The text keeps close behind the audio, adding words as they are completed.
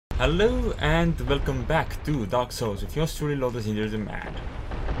Hello and welcome back to Dark Souls with yours truly, Logan the Mad.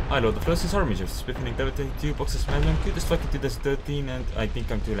 I load the closest army just splitting level 22 boxes manual, cutest fucking 2013, and I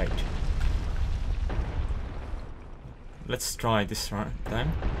think I'm too late. Let's try this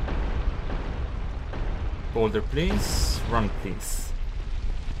time. Boulder please, run please.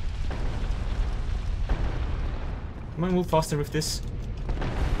 Can I move faster with this?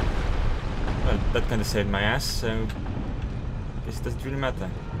 Well, that kinda saved my ass, so I guess it doesn't really matter.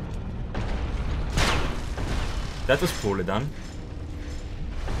 That was poorly done.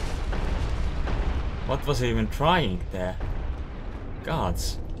 What was I even trying there?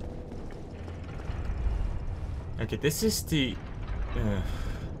 Gods. Okay, this is the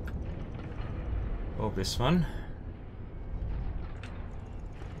obvious one.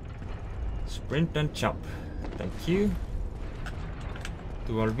 Sprint and jump. Thank you.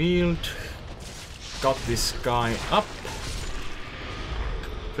 Dual wield. Got this guy up.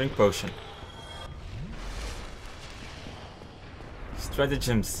 Drink potion.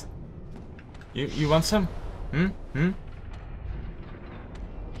 Stratagems. You want some? Of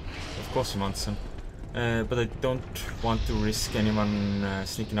course you want some. But I don't want to risk anyone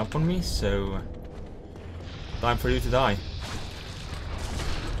sneaking up on me, so time for you to die.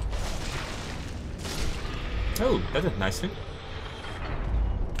 Oh, that went nicely.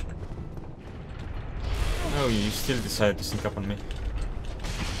 Oh, you still decided to sneak up on me.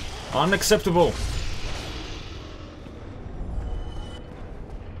 Unacceptable!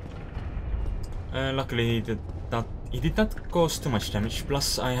 Luckily he did not cause too much damage,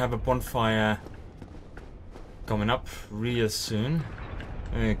 plus I have a bonfire coming up real soon.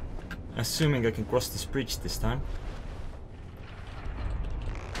 Assuming I can cross this bridge this time.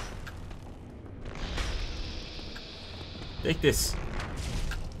 Take this.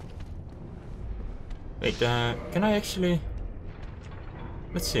 Wait, can I actually...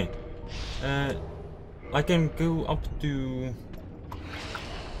 Let's see. I can go up to...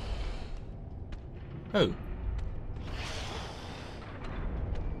 Oh.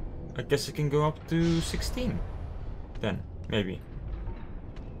 I guess I can go up to 16. Then, maybe.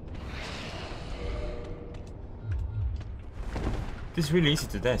 This is really easy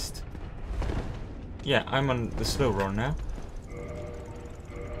to test. Yeah, I'm on the slow roll now.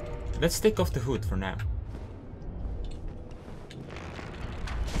 Let's take off the hood for now.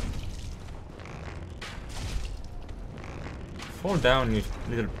 Fall down, you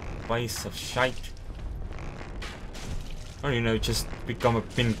little piece of shite. Or, you know, just become a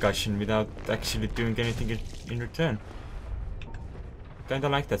pincushion without actually doing anything in return. Kinda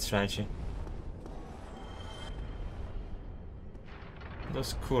like that strategy. That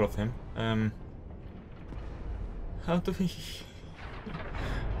was cool of him. How do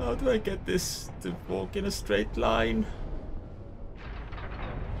I get this to walk in a straight line?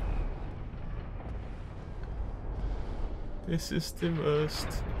 This is the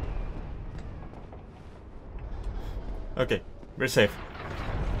worst. Okay, we're safe.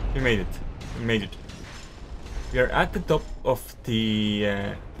 We made it. We made it. We are at the top of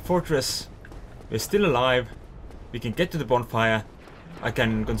the fortress. We're still alive. We can get to the bonfire. I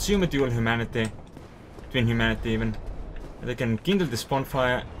can consume a dual humanity. Twin humanity even. And I can kindle this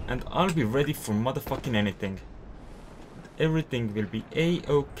bonfire. And I'll be ready for motherfucking anything. Everything will be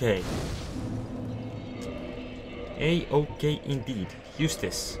A-okay. A-okay indeed. Use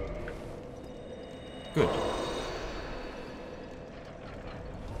this. Good.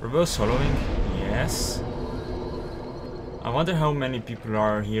 Reverse hollowing, yes. I wonder how many people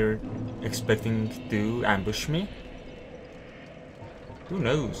are here expecting to ambush me. Who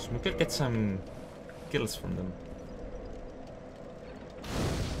knows? We could get some kills from them.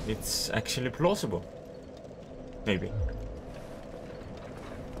 It's actually plausible. Maybe.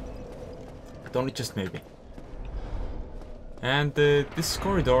 But only just maybe. And this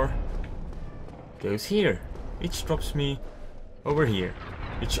corridor goes here, which drops me over here.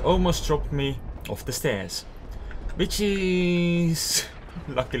 Which almost dropped me off the stairs. Which is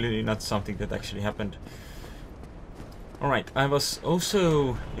luckily not something that actually happened. Alright, I was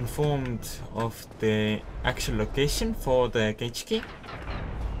also informed of the actual location for the gauge key.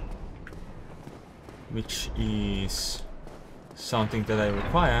 Which is something that I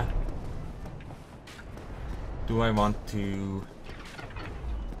require. Do I want to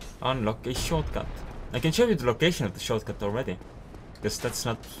unlock a shortcut? I can show you the location of the shortcut already. Because that's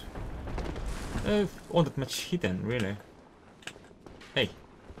not all that much hidden, really. Hey, you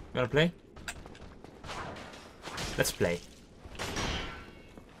wanna play? Let's play.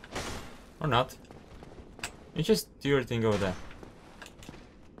 Or not. You just do your thing over there.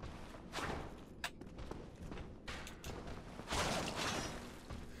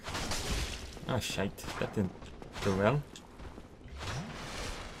 Oh shite, that didn't go well.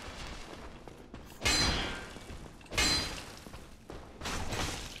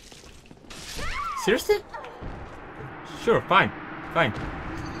 Seriously? Sure, fine. Fine.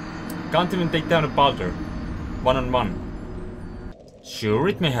 Can't even take down a boulder. 1-on-1. Sure,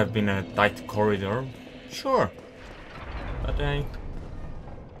 it may have been a tight corridor. Sure. But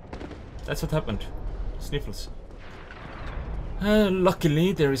that's what happened. Sniffles.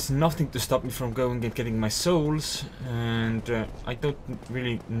 Luckily, there is nothing to stop me from going and getting my souls. And I don't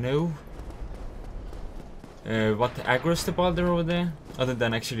really know what aggroes the boulder over there, other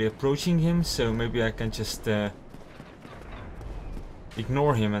than actually approaching him. So maybe I can just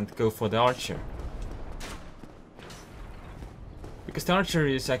ignore him and go for the archer. Because the archer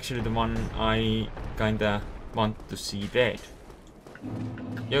is actually the one I kinda want to see dead.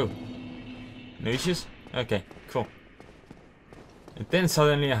 Yo. No issues? Okay, cool. And then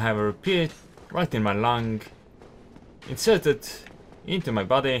suddenly I have a repeat right in my lung. Inserted into my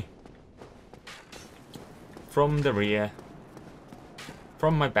body. From the rear.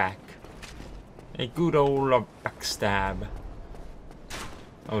 From my back. A good old backstab.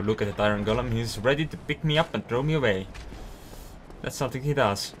 Oh, look at that iron golem. He's ready to pick me up and throw me away. That's something he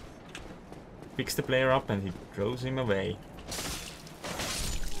does. Picks the player up and he throws him away.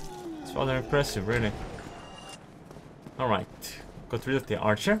 It's rather impressive, really. Alright. Got rid of the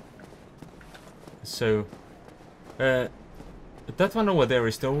archer. So, that one over there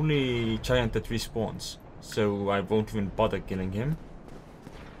is the only giant that respawns. So I won't even bother killing him.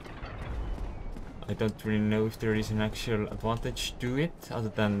 I don't really know if there is an actual advantage to it, other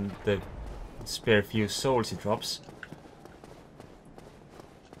than the spare few souls he drops.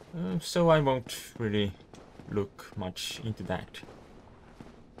 So I won't really look much into that.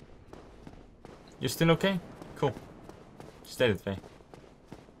 You still okay? Cool. Stay that way.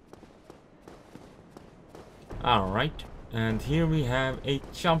 Alright, and here we have a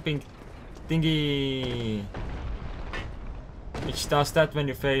jumping thingy, which does that when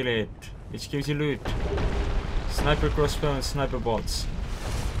you fail it, which gives you loot. Sniper crossbow and sniper bolts.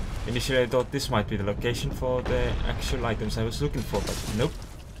 Initially I thought this might be the location for the actual items I was looking for, but nope.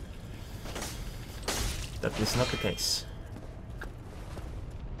 That is not the case.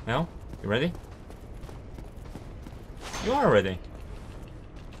 Now, you ready? You are ready.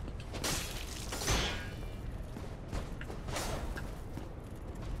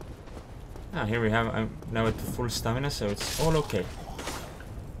 Ah, here we have, I'm now at full stamina, so it's all okay.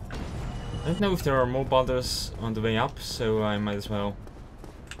 I don't know if there are more boulders on the way up, so I might as well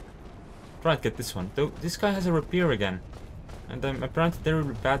try to get this one. Though this guy has a rapier again, and I'm apparently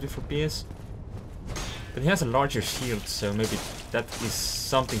terribly bad with rapiers. But he has a larger shield, so maybe that is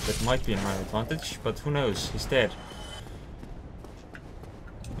something that might be in my advantage, but who knows, he's dead.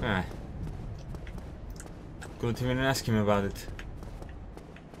 Ah. Couldn't even ask him about it.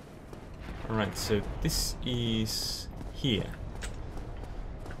 Alright, so this is here.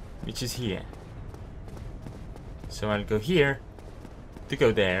 Which is here. So I'll go here, to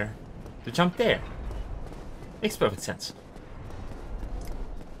go there, to jump there. Makes perfect sense.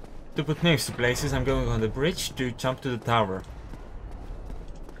 To put names to places, I'm going on the bridge to jump to the tower.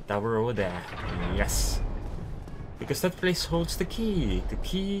 Tower over there. Yes. Because that place holds the key. The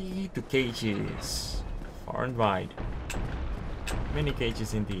key to cages. Far and wide. Many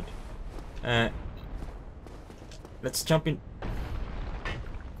cages indeed. Let's jump in.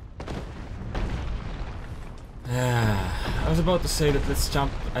 I was about to say that let's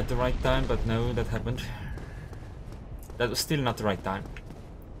jump at the right time, but no, that happened. That was still not the right time.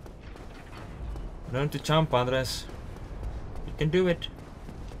 Learn to jump, Andres. You can do it.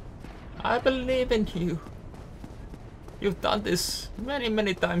 I believe in you. You've done this many,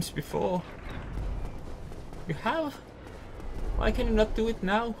 many times before. You have? Why can you not do it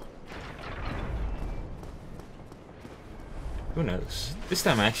now? Who knows? This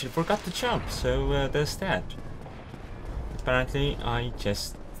time I actually forgot to jump, so there's that. Apparently I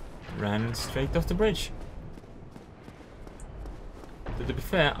just ran straight off the bridge. To be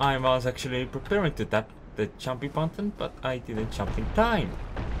fair, I was actually preparing to tap the jumping button, but I didn't jump in time.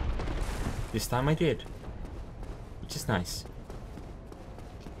 This time I did. Which is nice.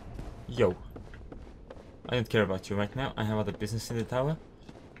 Yo. I don't care about you right now. I have other business in the tower.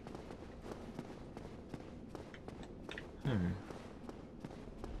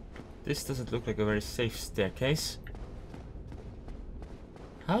 This doesn't look like a very safe staircase.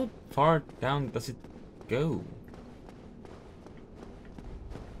 How far down does it go?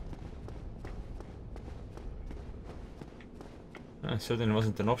 So then it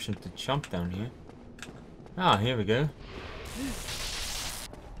wasn't an option to jump down here. Ah, here we go.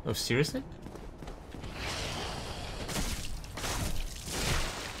 Oh, seriously?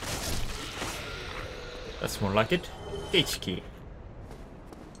 That's more like it. Gauge key.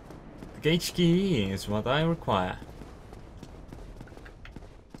 The gauge key is what I require.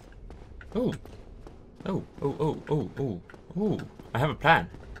 Oh. Oh, oh, oh, oh, oh, oh. I have a plan.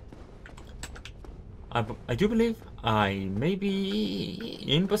 I do believe I may be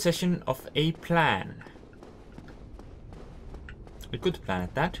in possession of a plan. A good plan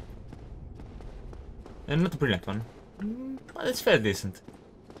at that. And not a brilliant one. But it's fairly decent.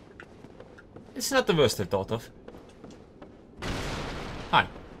 It's not the worst I thought of. Hi.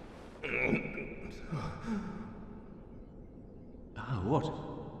 Ah, what?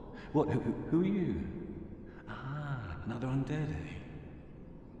 What? Who are you? Ah, another undead, eh?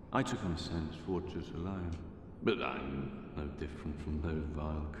 I took on Sen's fortress alone, but I'm no different from those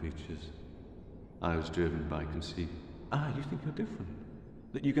vile creatures. I was driven by conceit. Ah, you think you're different?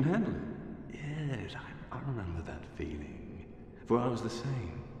 That you can handle it? Yes, I remember that feeling, for I was the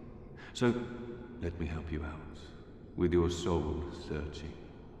same. So, let me help you out, with your soul searching.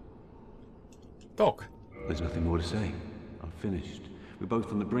 Talk. There's nothing more to say. I'm finished. We're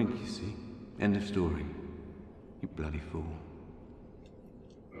both on the brink, you see. End of story. You bloody fool.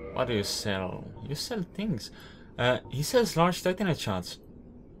 What do you sell? You sell things. He sells large titanite shards.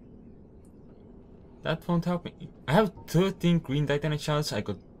 That won't help me. I have 13 green titanite shards. I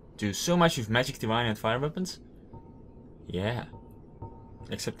could do so much with magic, divine, and fire weapons. Yeah.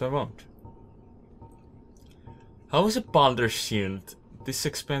 Except I won't. How is a boulder shield this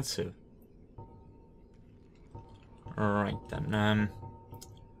expensive? Alright then.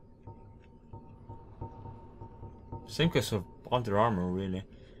 Same case of boulder armor, really.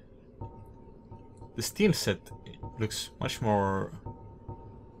 The steel set looks much more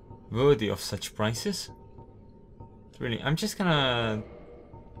worthy of such prices. Really, I'm just gonna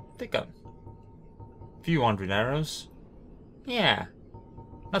take a few hundred arrows. Yeah,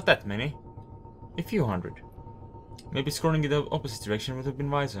 not that many. A few hundred. Maybe scoring in the opposite direction would have been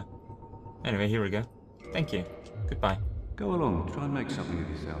wiser. Anyway, here we go. Thank you. Goodbye. Go along, try and make something of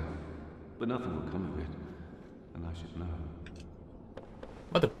yourself. But nothing will come of it. And I should know.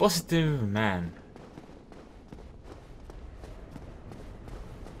 What a positive man.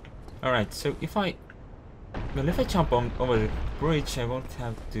 Alright, so if I jump over the bridge, I won't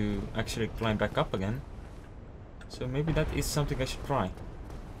have to actually climb back up again. So maybe that is something I should try.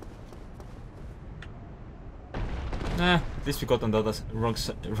 Nah, at least we got on the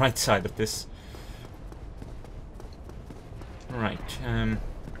right side of this. Right,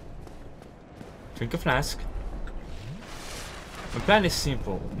 drink a flask. My plan is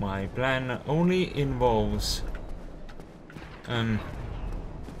simple. My plan only involves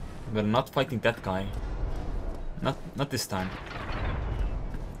well, not fighting that guy. Not this time.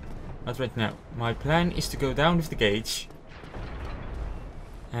 Not right now. My plan is to go down with the gauge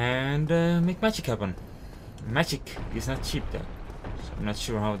and make magic happen. Magic is not cheap though, so I'm not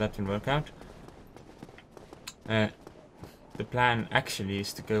sure how that will work out. The plan actually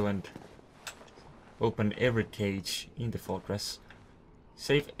is to go and open every cage in the fortress.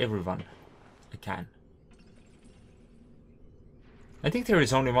 Save everyone I can. I think there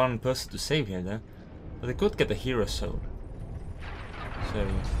is only one person to save here though, but I could get a hero soul. So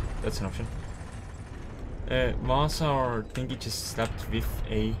that's an option. Was our thingy just slapped with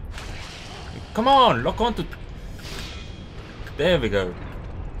a... Come on, lock onto... There we go.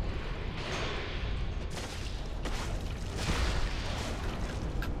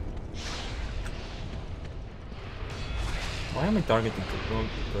 Why am I targeting the wrong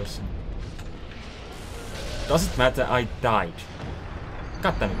person? Doesn't matter, I died.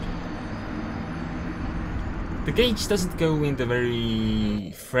 God damn it. The gauge doesn't go in the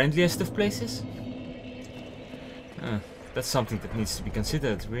very friendliest of places. That's something that needs to be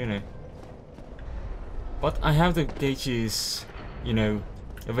considered, really. But I have the gauges, you know,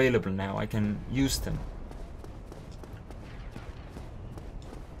 available now. I can use them.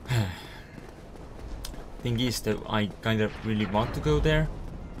 Thing is though, I kind of really want to go there.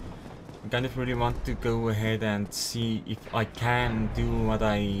 I kind of really want to go ahead and see if I can do what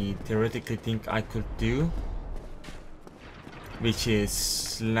I theoretically think I could do, which is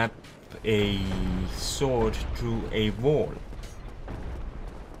slap a sword through a wall.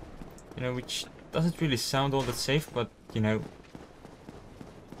 You know, which doesn't really sound all that safe, but you know,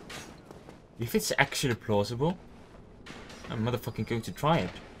 if it's actually plausible, I'm motherfucking going to try it.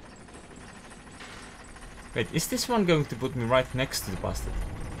 Wait, is this one going to put me right next to the bastard?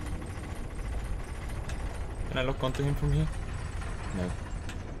 Can I lock onto him from here?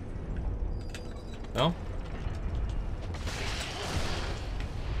 No.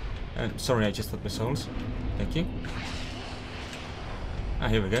 No? Sorry, I just got my souls. Thank you. Ah,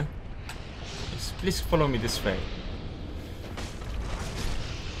 here we go. Let's Please follow me this way.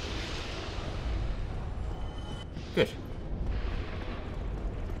 Good.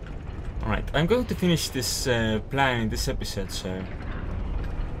 Alright, I'm going to finish this plan in this episode, so...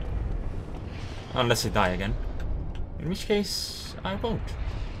 Unless I die again. In which case, I won't.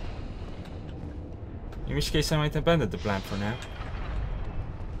 In which case, I might abandon the plan for now.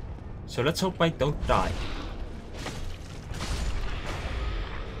 So let's hope I don't die.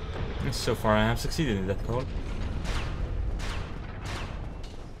 And so far, I have succeeded in that goal.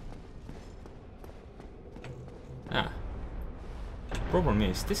 Ah. Problem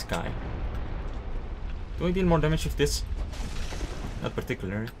is, this guy. Do I deal more damage with this? Not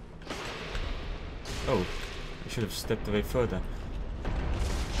particularly. Oh, I should have stepped away further.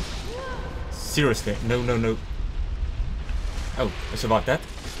 Seriously, no, no, no. Oh, I survived that.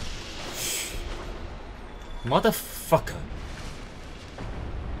 Motherfucker.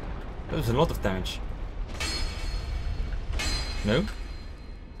 That was a lot of damage. No?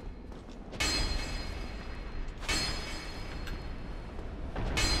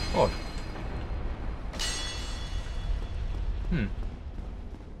 Odd.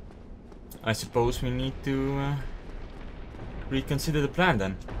 I suppose we need to reconsider the plan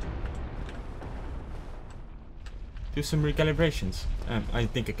then. Do some recalibrations. I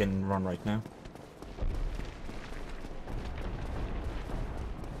think I can run right now.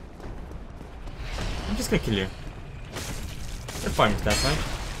 I'm just gonna kill you. You're fine with that, right?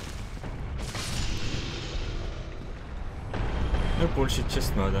 No bullshit,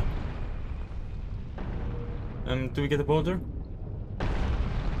 just murder. Do we get a boulder?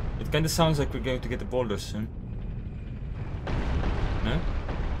 It kinda sounds like we're going to get a boulder soon. No?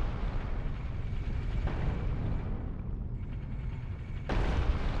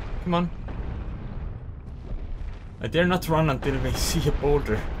 Come on. I dare not run until we see a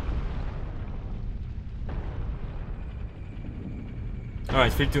boulder.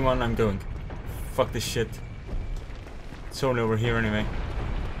 Alright, 3, 2, 1, I'm going. Fuck this shit. It's only over here anyway.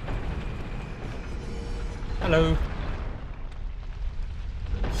 Hello.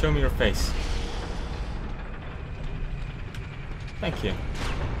 Show me your face. Thank you.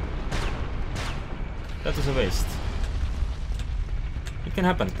 That was a waste. It can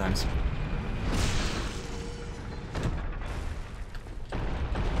happen at times.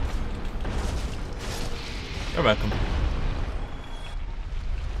 You're welcome.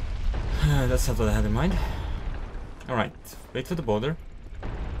 That's not what I had in mind. Alright, wait for the boulder.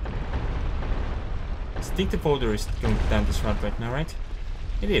 I think the boulder is going down this route right now, right?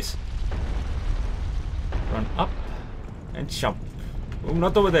 It is. Run up and jump. Oh,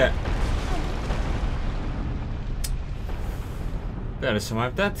 not over there. Barely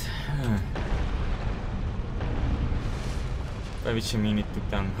survived that. By which I mean it took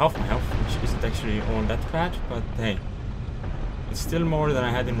down half my health, which isn't actually all that bad, but hey. It's still more than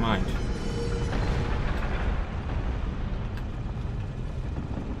I had in mind.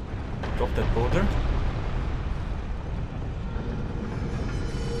 Drop that boulder.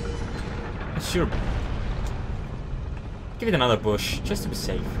 Sure. Give it another push, just to be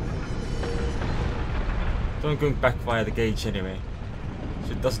safe. Don't go back via the gauge anyway,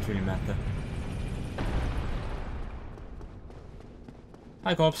 so it doesn't really matter.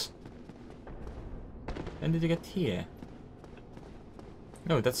 Hi, cops. When did you get here?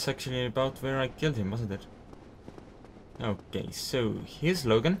 No, that's actually about where I killed him, wasn't it? Okay, so here's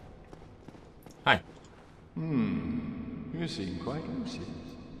Logan. Hi. You seem quite lucid.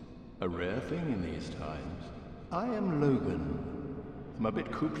 A rare thing in these times. I am Logan. I'm a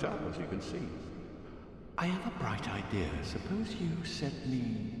bit cooped up, as you can see. I have a bright idea. Suppose you set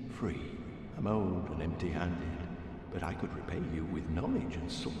me free. I'm old and empty-handed, but I could repay you with knowledge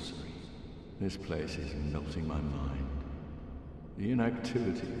and sorcery. This place is melting my mind. The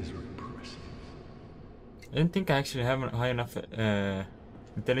inactivity is repressive. I don't think I actually have high enough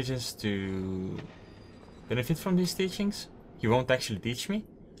intelligence to benefit from these teachings. You won't actually teach me?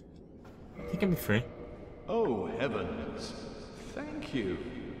 He can be free. Oh, heavens. Thank you.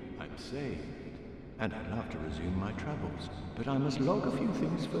 I'm saved. And I'd love to resume my travels. But I must log a few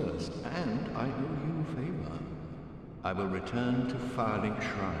things first, and I owe you a favor. I will return to Firelink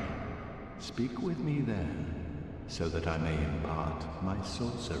Shrine. Speak with me there, so that I may impart my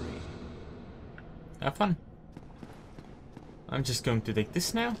sorcery. Have fun. I'm just going to take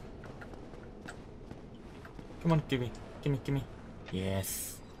this now. Come on, gimme, gimme, gimme.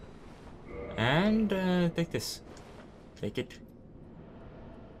 Yes. And take this. Take it.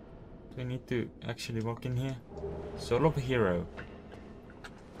 Do I need to actually walk in here? Soul of a hero.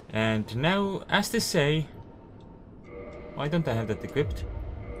 And now, as they say, why don't I have that equipped?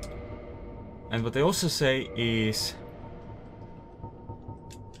 And what they also say is,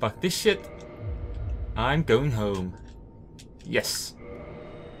 fuck this shit, I'm going home. Yes.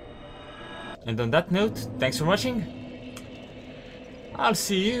 And on that note, thanks for watching. I'll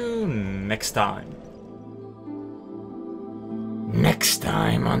see you next time. Next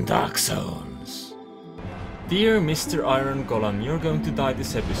time on Dark Zones. Dear Mr. Iron Golem, you're going to die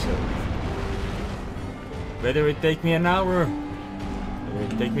this episode. Whether it take me an hour,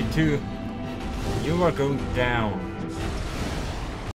 whether it take me 2, you are going down.